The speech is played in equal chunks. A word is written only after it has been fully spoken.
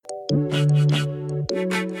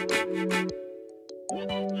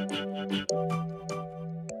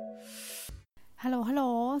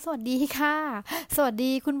สวัสดีค่ะสวัส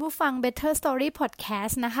ดีคุณผู้ฟัง Better Story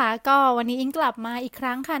Podcast นะคะก็วันนี้อิงกลับมาอีกค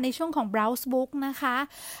รั้งค่ะในช่วงของ BrowseBook นะคะ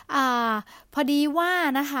พอดีว่า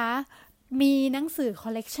นะคะมีหนังสือคอ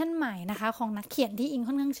ลเลกชันใหม่นะคะของนักเขียนที่อิง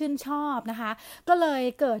ค่อนข้างชื่นชอบนะคะก็เลย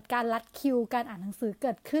เกิดการลัดคิวการอ่านหนังสือเ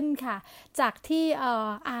กิดขึ้นค่ะจากที่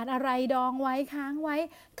อ่านอะไรดองไว้ค้างไว้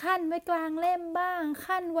ขั้นไว้กลางเล่มบ้าง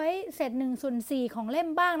ขั้นไว้เศษ1/4ของเล่ม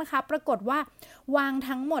บ้างนะคะปรากฏว่าวาง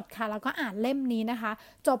ทั้งหมดค่ะแล้วก็อ่านเล่มนี้นะคะ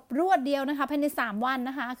จบรวดเดียวนะคะภายใน3วัน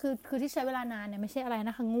นะคะคือที่ใช้เวลานานเนี่ยไม่ใช่อะไร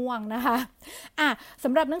นะคะง่วงนะคะส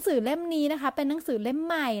ำหรับหนังสือเล่มนี้นะคะเป็นหนังสือเล่ม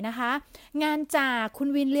ใหม่นะคะงานจากคุณ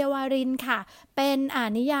วินเลียวารินค่ะเป็น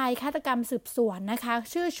นิยายฆาตกรรมสืบสวนนะคะ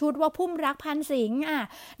ชื่อชุดว่าพุ่มรักพันสิงห์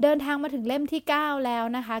เดินทางมาถึงเล่มที่9แล้ว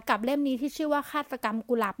นะคะกับเล่มนี้ที่ชื่อว่าฆาตกรรม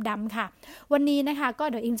กุหลาบดำค่ะวันนี้นะคะก็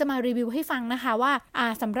เดี๋ยวอิงจะมารีวิวให้ฟังนะคะว่า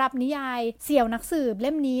สำหรับนิยายเสี่ยวนักสืบเ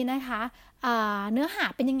ล่มนี้นะคะเนื้อหา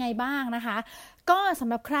เป็นยังไงบ้างนะคะก็สำ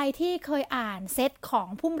หรับใครที่เคยอ่านเซตของ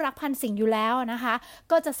พุ่มรักพันสิงห์อยู่แล้วนะคะ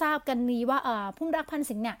ก็จะทราบกันนี้ว่าพุ่มรักพัน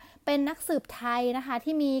สิงห์เนี่ยเป็นนักสืบไทยนะคะ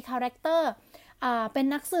ที่มีคาแรคเตอร์เป็น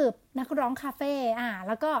นักสืบนักร้องคาเฟ่แ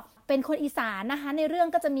ล้วก็เป็นคนอีสานนะคะในเรื่อง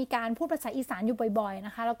ก็จะมีการพูดภาษาอีสานอยู่บ่อยๆน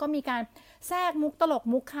ะคะแล้วก็มีการแทรกมุกตลก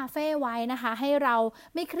มุกคาเฟ่ไว้นะคะให้เรา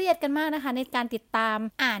ไม่เครียดกันมากนะคะในการติดตาม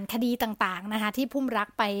อ่านคดีต่างๆนะคะที่พุ่มรัก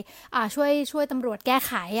ไปช่วยตำรวจแก้ไ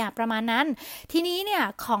ขประมาณนั้นทีนี้เนี่ย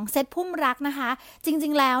ของเซตพุ่มรักนะคะจริ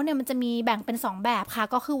งๆแล้วเนี่ยมันจะมีแบ่งเป็น2แบบค่ะ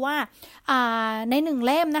ก็คือว่าใน1เ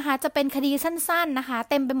ล่มนะคะจะเป็นคดีสั้นๆนะคะ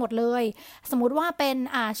เต็มไปหมดเลยสมมุติว่าเป็น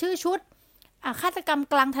ชื่อชุดฆาตกรรม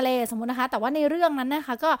กลางทะเลสมมุตินะคะแต่ว่าในเรื่องนั้นนะค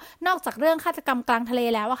ะก็นอกจากเรื่องฆาตกรรมกลางทะเล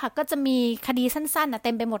แล้วอะค่ะก็จะมีคดีสั้นๆเ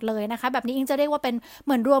ต็มไปหมดเลยนะคะแบบนี้อิงจะเรียกว่าเป็นเห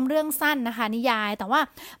มือนรวมเรื่องสั้นนะคะนิยายแต่ว่า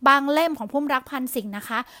บางเล่มของพุ่มรักพันสิงห์นะค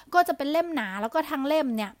ะก็จะเป็นเล่มหนาแล้วก็ทั้งเล่ม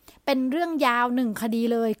เนี่ยเป็นเรื่องยาว1คดี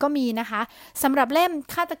เลยก็มีนะคะสำหรับเล่ม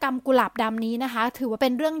ฆาตกรรมกุหลาบดำนี้นะคะถือว่าเป็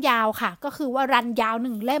นเรื่องยาวค่ะก็คือว่ารันยาว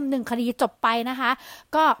1เล่ม1คดีจบไปนะคะ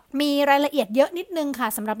ก็มีรายละเอียดเยอะนิดนึงค่ะ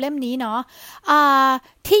สำหรับเล่มนี้เนาะ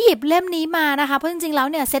ที่หยิบเล่มนี้มานะคะเพราะจริงๆแล้ว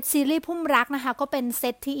เนี่ยเซตซีรีส์พุ่มรักนะคะก็เป็นเซ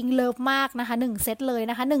ตที่อิงเลิฟมากนะคะ1เซตเลย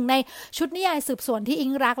นะคะ1ในชุดนิยายสืบสวนที่อิ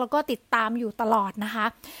งรักแล้วก็ติดตามอยู่ตลอดนะคะ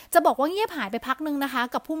จะบอกว่าเงียบหายไปพักนึงนะคะ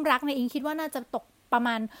กับพุ่มรักเนี่ยอิงคิดว่าน่าจะตกประม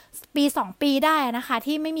าณปี2ปีได้นะคะ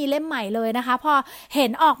ที่ไม่มีเล่มใหม่เลยนะคะพอเห็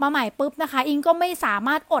นออกมาใหม่ปุ๊บนะคะอิงก็ไม่สาม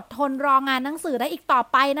ารถอดทนรองานหนังสือได้อีกต่อ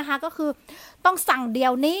ไปนะคะก็คือต้องสั่งเดีย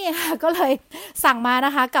วนี้ก็เลยสั่งมาน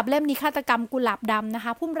ะคะกับเล่มนี้ฆาตกรรมกุหลาบดำนะค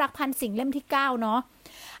ะพุ่มรักพันสิงห์เล่มที่9เนาะ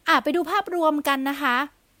ไปดูภาพรวมกันนะคะ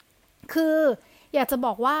คืออยากจะบ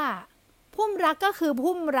อกว่าพุ่มรักก็คือ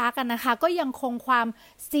พุ่มรักกันนะคะก็ยังคงความ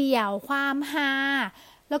เสี่ยวความฮา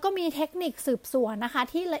แล้วก็มีเทคนิคสืบสวนนะคะ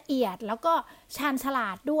ที่ละเอียดแล้วก็ชาญฉลา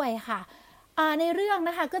ดด้วยค่ะในเรื่อง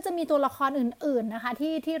นะคะก็จะมีตัวละครอื่นๆนะคะ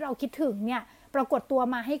ที่เราคิดถึงเนี่ยปรากฏตัว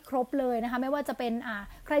มาให้ครบเลยนะคะไม่ว่าจะเป็น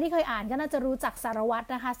ใครที่เคยอ่านก็น่าจะรู้จักสารวัตร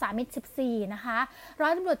นะคะสามิตร14นะคะร้อ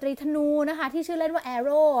ยตำรวจตรีธนูนะคะที่ชื่อเล่นว่าแอโ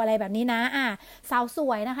ร่อะไรแบบนี้นะสาวส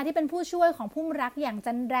วยนะคะที่เป็นผู้ช่วยของพุ่มรักอย่าง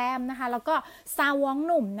จันแรมนะคะแล้วก็ซาวอง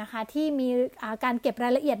หนุ่มนะคะที่มีการเก็บรา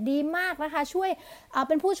ยละเอียดดีมากนะคะช่วยเ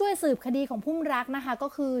ป็นผู้ช่วยสืบคดีของพุ่มรักนะคะก็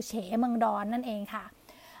คือเฉเมืองดอนนั่นเองค่ะ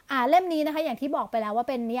เล่มนี้นะคะอย่างที่บอกไปแล้วว่า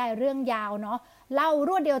เป็นนิยายเรื่องยาวเนาะเล่าร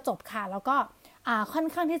วดเดียวจบค่ะแล้วก็ค่อน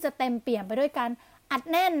ข้างที่จะเต็มเปี่ยมไปด้วยการอัด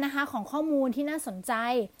แน่นนะคะของข้อมูลที่น่าสนใจ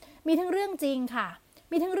มีทั้งเรื่องจริงค่ะ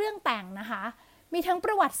มีทั้งเรื่องแต่งนะคะมีทั้งป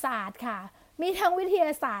ระวัติศาสตร์ค่ะมีทั้งวิทย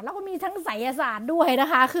าศาสตร์แล้วก็มีทั้งไสยศาสตร์ด้วยนะ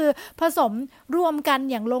คะคือผสมรวมกัน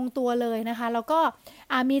อย่างลงตัวเลยนะคะแล้วก็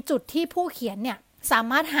มีจุดที่ผู้เขียนเนี่ยสา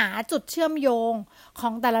มารถหาจุดเชื่อมโยงขอ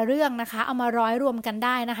งแต่ละเรื่องนะคะเอามาร้อยรวมกันไ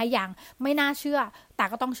ด้นะคะอย่างไม่น่าเชื่อแต่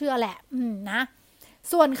ก็ต้องเชื่อแหละนะ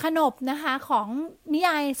ส่วนขนบนะคะของนิย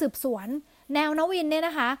ายสืบสวนแนวนวินเนี่ย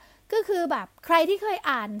นะคะก็คือแบบใครที่เคย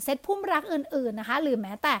อ่านเซตพุ่มรักอื่นๆนะคะหรือแ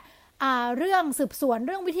ม้แต่เรื่องสืบสวนเ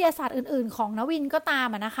รื่องวิทยาศาสตร์อื่นๆของนวินก็ตาม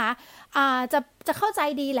นะคะจะเข้าใจ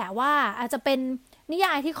ดีแหละว่าอาจจะเป็นนิย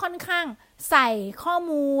ายที่ค่อนข้างใส่ข้อ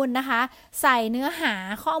มูลนะคะใส่เนื้อหา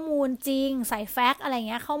ข้อมูลจริงใส่แฟกต์อะไร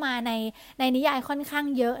เงี้ยเข้ามาในนิยายค่อนข้าง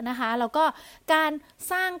เยอะนะคะแล้วก็การ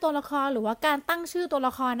สร้างตัวละครหรือว่าการตั้งชื่อตัวล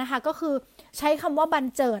ะครนะคะก็คือใช้คำว่าบัน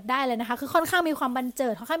เจิดได้เลยนะคะคือค่อนข้างมีความบันเจิ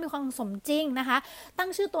ดค่อนข้างมีความสมจริงนะคะตั้ง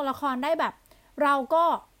ชื่อตัวละครได้แบบเราก็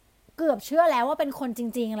เกือบเชื่อแล้วว่าเป็นคนจ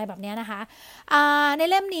ริงๆอะไรแบบนี้นะคะใน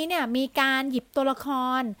เล่มนี้เนี่ยมีการหยิบตัวละค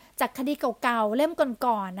รจากคดีเก่าๆเล่ม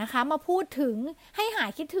ก่อนๆนะคะมาพูดถึงให้หาย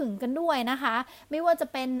คิดถึงกันด้วยนะคะไม่ว่าจะ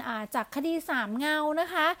เป็นจากคดีสามเงานะ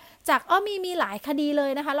คะจากมีหลายคดีเล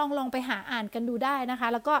ยนะคะลองไปหาอ่านกันดูได้นะคะ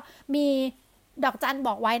แล้วก็มีดอกจันบ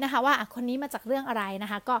อกไว้นะคะว่าคนนี้มาจากเรื่องอะไรนะ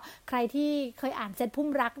คะก็ใครที่เคยอ่านเซตพุ่ม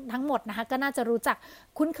รักทั้งหมดนะคะก็น่าจะรู้จัก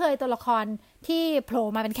คุ้นเคยตัวละครที่โผล่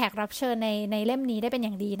มาเป็นแขกรับเชิญในเล่มนี้ได้เป็นอ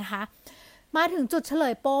ย่างดีนะคะ มาถึงจุดเฉล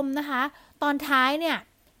ยปมนะคะตอนท้ายเนี่ย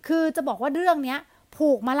คือจะบอกว่าเรื่องเนี้ยผู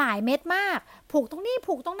กมาหลายเม็ดมากผูกตรงนี้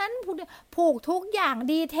ผูกตรงนั้นผูกทุกอย่าง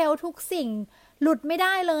ดีเทลทุกสิ่งหลุดไม่ไ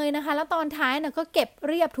ด้เลยนะคะแล้วตอนท้ายเนี่ยก็เก็บ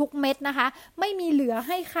เรียบทุกเม็ดนะคะไม่มีเหลือใ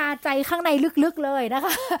ห้คาใจข้างในลึกๆเลยนะค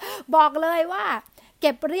ะบอกเลยว่าเ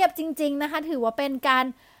ก็บเรียบจริงๆนะคะถือว่าเป็นการ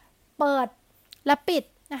เปิดและปิด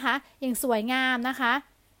นะคะอย่างสวยงามนะคะ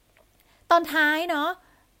ตอนท้ายเนาะ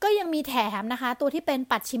ก็ยังมีแถมนะคะตัวที่เป็น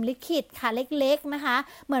ปัดชิมลิขิตค่ะเล็กๆนะคะ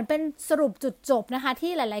เหมือนเป็นสรุปจุดจบนะคะ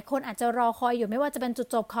ที่หลายๆคนอาจจะรอคอยอยู่ไม่ว่าจะเป็นจุด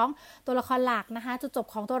จบของตัวละครหลักนะคะจุดจบ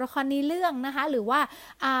ของตัวละครในเรื่องนะคะหรือว่า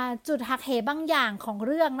จุดหักเหบางอย่างของเ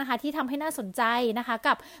รื่องนะคะที่ทำให้น่าสนใจนะคะ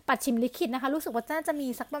กับปัดชิมลิขิตนะคะรู้สึกว่าน่าจะมี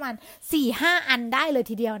สักประมาณ 4-5 อันได้เลย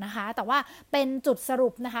ทีเดียวนะคะแต่ว่าเป็นจุดสรุ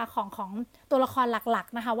ปนะคะของตัวละครหลัก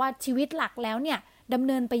ๆนะคะว่าชีวิตหลักแล้วเนี่ยดำเ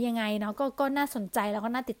นินไปยังไงเนาะก็น่าสนใจแล้วก็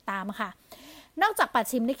น่าติดตามค่ะนอกจากปัด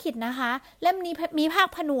ชิมลิขิตนะคะเล่มนี้มีภาค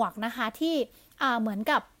ผนวกนะคะที่เหมือน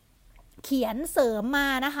กับเขียนเสริมมา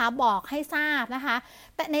นะคะบอกให้ทราบนะคะ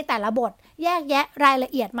แต่ในแต่ละบทแยกแยะรายละ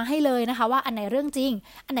เอียดมาให้เลยนะคะว่าอันไหนเรื่องจริง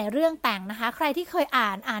อันไหนเรื่องแต่งนะคะใครที่เคยอ่า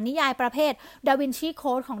นนิยายประเภทดาวินชีโ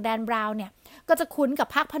ค้ดของแดนบราวน์เนี่ยก็จะคุ้นกับ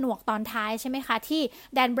ภาคผนวกตอนท้ายใช่ไหมคะที่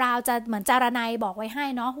แดนบราวน์จะเหมือนจารนัยบอกไว้ให้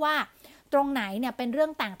เนาะว่าตรงไหนเนี่ยเป็นเรื่อ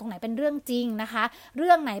งแต่งตรงไหนเป็นเรื่องจริงนะคะเ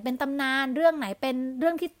รื่องไหนเป็นตำนานเรื่องไหนเป็นเรื่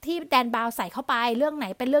องที่แดนบราวน์ใส่เข้าไปเรื่องไหน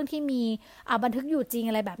เป็นเรื่องที่มีบันทึกอยู่จริง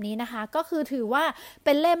อะไรแบบนี้นะคะก็คือถือว่าเ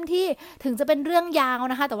ป็นเล่มที่ถึงจะเป็นเรื่องยาว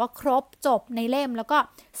นะคะแต่ว่าครบจบในเล่มแล้วก็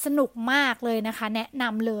สนุกมากเลยนะคะแนะน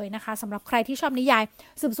ำเลยนะคะสำหรับใครที่ชอบนิยาย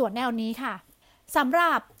สืบสวนแนวนี้ค่ะสำห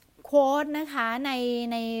รับโค้ดนะคะใ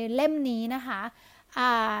นเล่มนี้นะคะ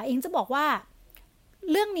อิงจะบอกว่า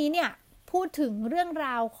เรื่องนี้เนี่ยพูดถึงเรื่องร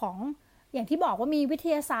าวของอย่างที่บอกว่ามีวิท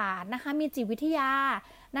ยาศาสตร์นะคะมีจิตวิทยา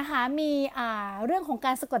นะคะมีเรื่องของก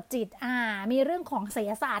ารสะกดจิตมีเรื่องของไส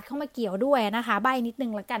ยศาสตร์เข้ามาเกี่ยวด้วยนะคะใบนิดนึ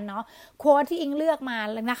งละกันเนาะโค้ดที่อิงเลือกมา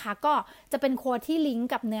แล้วนะคะก็จะเป็นโค้ดที่ลิงก์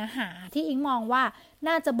กับเนื้อหาที่อิงมองว่า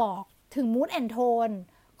น่าจะบอกถึง mood and tone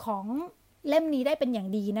ของเล่มนี้ได้เป็นอย่าง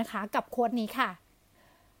ดีนะคะกับโค้ดนี้ค่ะ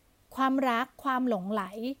ความรักความหลงไหล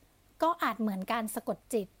ก็อาจเหมือนการสะกด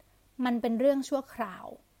จิตมันเป็นเรื่องชั่วคราว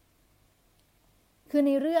คือใ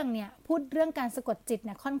นเรื่องเนี่ยพูดเรื่องการสะกดจิตเ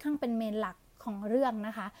นี่ยค่อนข้างเป็นเมนหลักของเรื่องน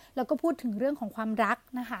ะคะแล้วก็พูดถึงเรื่องของความรัก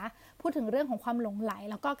นะคะพูดถึงเรื่องของความหลงไหล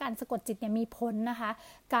แล้วก็การสะกดจิตเนี่ยมีผลนะคะ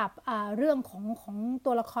กับเรื่องของ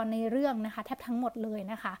ตัวละครในเรื่องนะคะแทบทั้งหมดเลย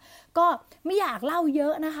นะคะก็ไม่อยากเล่าเยอ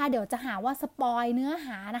ะนะคะเดี๋ยวจะหาว่าสปอยเนื้อห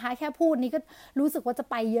านะคะแค่พูดนี้ก็รู้สึกว่าจะ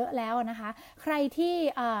ไปเยอะแล้วนะคะใครที่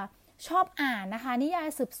ชอบอ่านนะคะนิยาย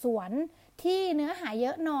สืบสวนที่เนื้อหาเย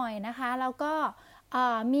อะหน่อยนะคะแล้วก็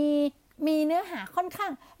มีเนื้อหาค่อนข้า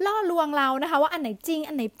งล่อลวงเรานะคะว่าอันไหนจริง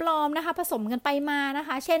อันไหนปลอมนะคะผสมกันไปมานะค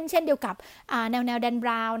ะเช่นเดียวกับแนวแดนบ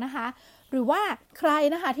ราวน์นะคะหรือว่าใคร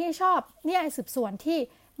นะคะที่ชอบนิยายสืบสวนที่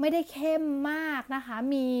ไม่ได้เข้มมากนะคะ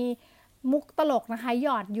มีมุกตลกนะคะหย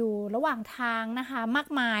อดอยู่ระหว่างทางนะคะมาก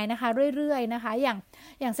มายนะคะเรื่อยๆนะคะอ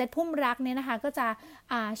ย่างเซตพุ่มรักเนี่ยนะคะก็จะ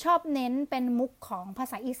ชอบเน้นเป็นมุกของภา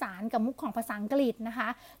ษาอีสานกับมุกของภาษาอังกฤษนะคะ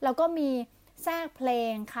แล้วก็มีแทรกเพล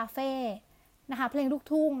งคาเฟ่นะคะเพลงลูก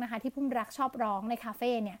ทุ่งนะคะที่พุ่มรักชอบร้องในคาเ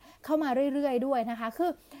ฟ่เนี่ยเข้ามาเรื่อยๆด้วยนะคะคื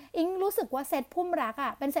ออิงรู้สึกว่าเซตพุ่มรัก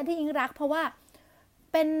เป็นเซตที่อิงรักเพราะว่า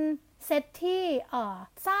เป็นเซตที่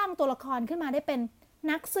สร้างตัวละครขึ้นมาได้เป็น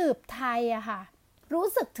นักสืบไทยอะค่ะรู้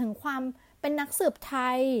สึกถึงความเป็นนักสืบไท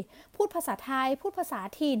ยพูดภาษาไทยพูดภาษา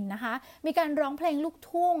ถิ่นนะคะมีการร้องเพลงลูก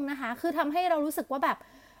ทุ่งนะคะคือทำให้เรารู้สึกว่าแบบ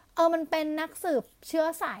มันเป็นนักสืบเชื้อ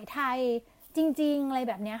สายไทยจริงๆอะไร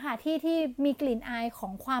แบบนี้ค่ะที่มีกลิ่นอายขอ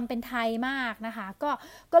งความเป็นไทยมากนะคะ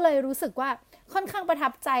ก็เลยรู้สึกว่าค่อนข้างประทั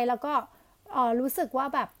บใจแล้วก็รู้สึกว่า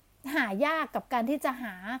แบบหายากกับการที่จะห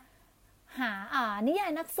านิยา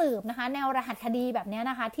ยนักสืบนะคะแนวรหัสคดีแบบนี้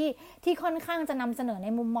นะคะที่ค่อนข้างจะนำเสนอใน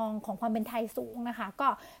มุมมองของความเป็นไทยสูงนะคะก็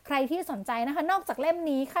ใครที่สนใจนะคะนอกจากเล่ม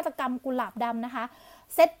นี้ฆาตกรรมกุหลาบดำนะคะ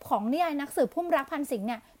เซตของนิยายนักสืบพุ่มรักพันสิงห์เ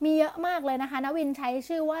นี่ยมีเยอะมากเลยนะคะณวินใช้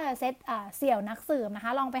ชื่อว่าเซตเสี่ยวนักสืบนะค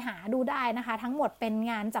ะลองไปหาดูได้นะคะทั้งหมดเป็น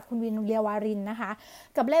งานจากคุณวินเลียวารินนะคะ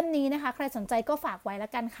กับเล่มนี้นะคะใครสนใจก็ฝากไว้แล้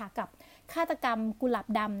วกันค่ะกับฆาตกรรมกุหลาบ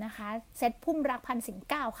ดำนะคะเซตพุ่มรักพันสิงห์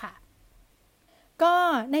9ค่ะก็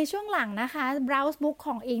ในช่วงหลังนะคะ BrowseBook ข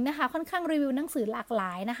องอิงนะคะค่อนข้างรีวิวหนังสือหลากหล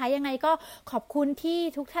ายนะคะยังไงก็ขอบคุณที่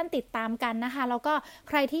ทุกท่านติดตามกันนะคะแล้วก็ใ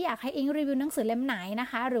ครที่อยากให้อิงรีวิวหนังสือเล่มไหนนะ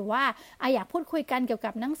คะหรือว่าอยากพูดคุยกันเกี่ยว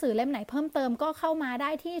กับหนังสือเล่มไหนเพิ่มเติมก็เข้ามาได้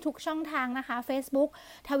ที่ทุกช่องทางนะคะ Facebook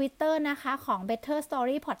Twitter นะคะของ Better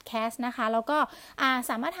Story Podcast นะคะแล้วก็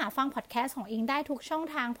สามารถหาฟัง podcast ของอิงได้ทุกช่อง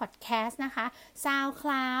ทาง podcast นะคะ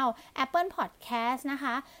SoundCloud Apple Podcast นะค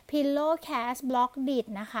ะ Pillowcast Blogdit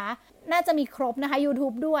นะคะ น่าจะมีครบนะคะ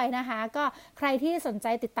YouTube ด้วยนะคะก็ใครที่สนใจ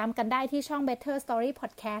ติดตามกันได้ที่ช่อง Better Story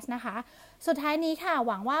Podcast นะคะสุดท้ายนี้ค่ะห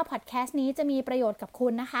วังว่าพอดแคสต์นี้จะมีประโยชน์กับคุ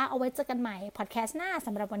ณนะคะเอาไว้เจอกันใหม่พอดแคสต์หน้าส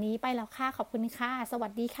ำหรับวันนี้ไปแล้วค่ะขอบคุณค่ะสวั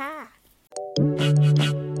สดีค่ะ